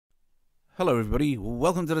Hello everybody,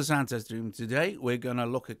 welcome to the sound test room. Today we're going to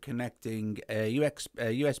look at connecting a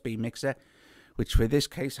USB mixer, which for this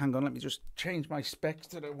case, hang on, let me just change my specs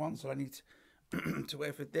to the one so I need to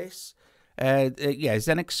wear for this.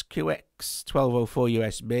 XENYX QX1204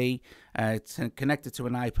 USB. It's connected to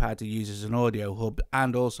an iPad to use as an audio hub,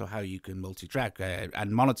 and also how you can multi-track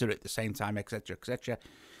and monitor at the same time, etc, etc,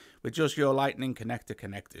 with just your lightning connector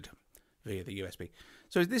connected via the USB.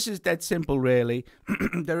 So this is dead simple, really.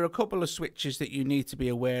 There are a couple of switches that you need to be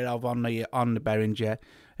aware of on the Behringer.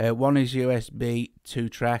 One is USB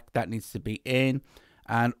 2-track, that needs to be in,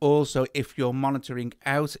 and also if you're monitoring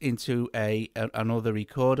out into another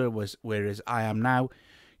recorder, whereas I am now,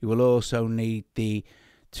 you will also need the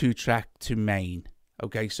 2-track to main.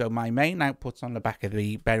 Okay, so my main outputs on the back of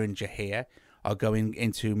the Behringer here are going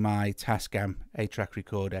into my Tascam 8-track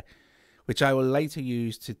recorder, which I will later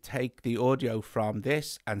use to take the audio from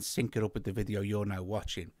this and sync it up with the video you're now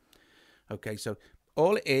watching. Okay, so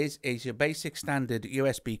all it is your basic standard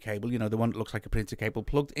USB cable, you know, the one that looks like a printer cable,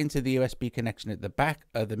 plugged into the USB connection at the back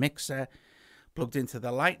of the mixer, plugged into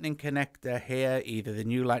the lightning connector here, either the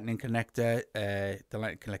new lightning connector, the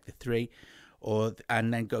lightning connector 3,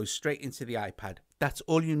 and then goes straight into the iPad. That's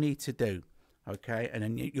all you need to do, okay? And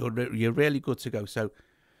then you're really good to go. So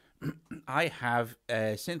I have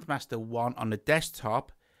a Synthmaster 1 on the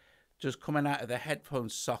desktop, just coming out of the headphone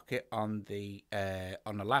socket on the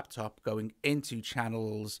laptop, going into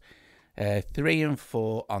channels 3 and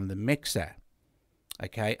 4 on the mixer.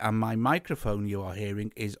 Okay, and my microphone you are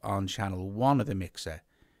hearing is on channel 1 of the mixer.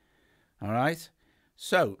 All right,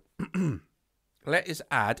 so let us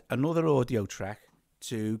add another audio track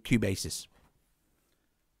to Cubasis.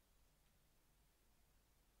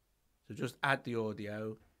 So just add the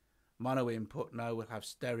audio. Mono input, no, we'll have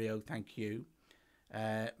stereo, thank you.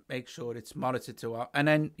 Make sure it's monitored to, and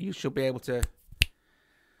then you should be able to.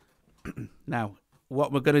 Now,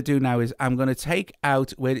 what we're going to do now is I'm going to take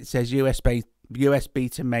out where it says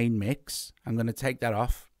USB to main mix. I'm going to take that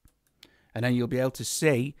off, and then you'll be able to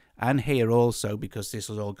see and hear also, because this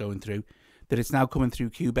is all going through, that it's now coming through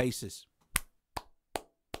Cubasis.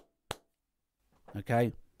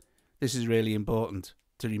 Okay, this is really important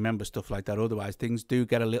to remember stuff like that, otherwise things do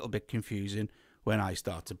get a little bit confusing when I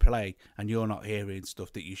start to play and you're not hearing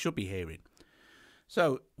stuff that you should be hearing.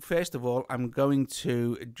 So first of all, I'm going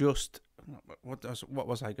to just what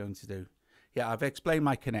was I going to do? Yeah, I've explained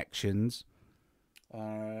my connections,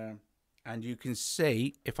 and you can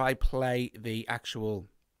see if I play the actual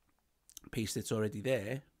piece that's already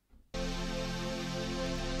there.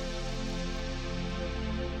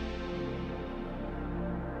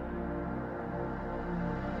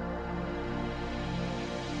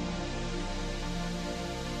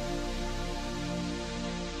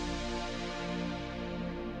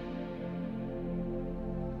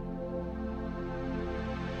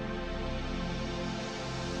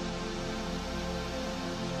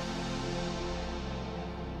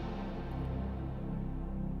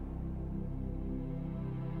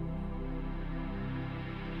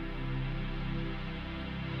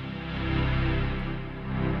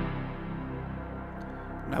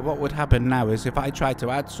 Now what would happen now is if I try to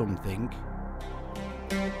add something,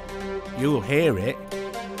 you'll hear it.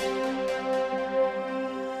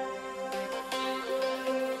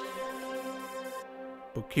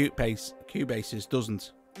 But Cubasis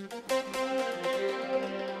doesn't.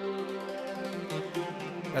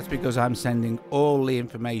 That's because I'm sending all the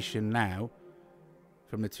information now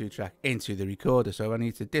from the 2-track into the recorder. So I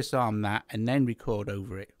need to disarm that and then record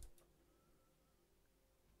over it.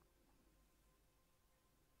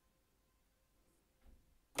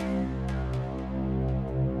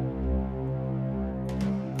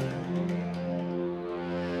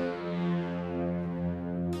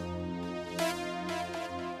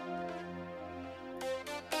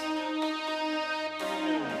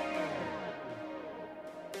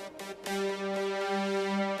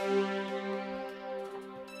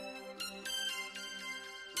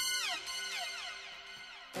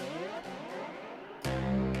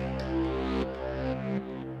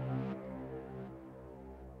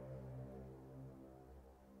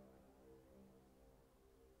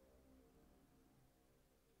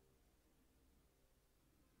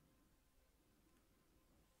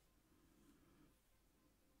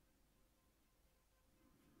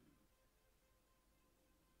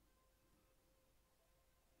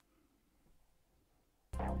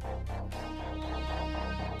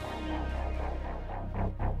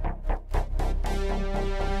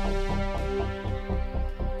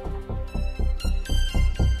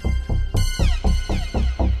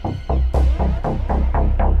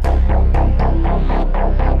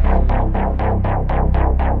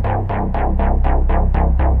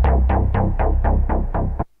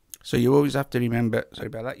 So you always have to remember, sorry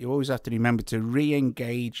about that, you always have to remember to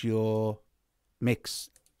re-engage your mix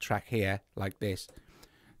track here, like this,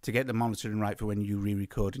 to get the monitoring right for when you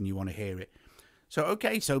re-record and you want to hear it. So,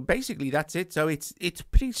 okay, so basically that's it. So it's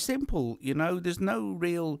pretty simple, you know, there's no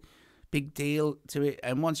real big deal to it.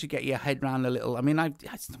 And once you get your head around a little, I mean, I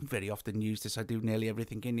don't very often use this. I do nearly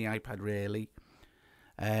everything in the iPad, really.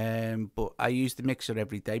 But I use the mixer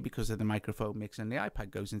every day because of the microphone mix, and the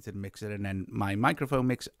iPad goes into the mixer, and then my microphone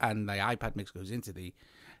mix and the iPad mix goes into the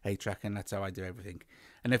 8-track, and that's how I do everything.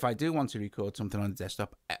 And if I do want to record something on the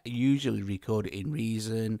desktop, I usually record it in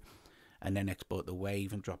Reason and then export the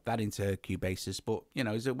wave and drop that into Cubasis. But, you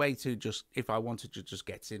know, as a way to just, if I wanted to just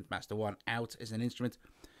get Synth Master 1 out as an instrument,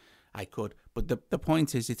 I could. But the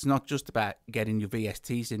point is, it's not just about getting your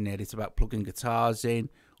VSTs in there. It's about plugging guitars in,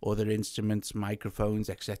 other instruments, microphones,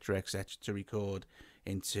 etc., to record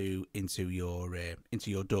into your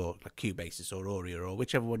DAW, like Cubasis or Audio or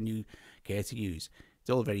whichever one you care to use. It's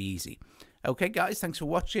all very easy. Okay, guys, thanks for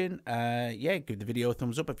watching. Yeah, give the video a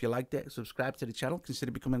thumbs up if you liked it. Subscribe to the channel.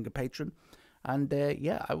 Consider becoming a patron. And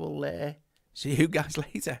yeah, I will see you guys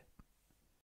later.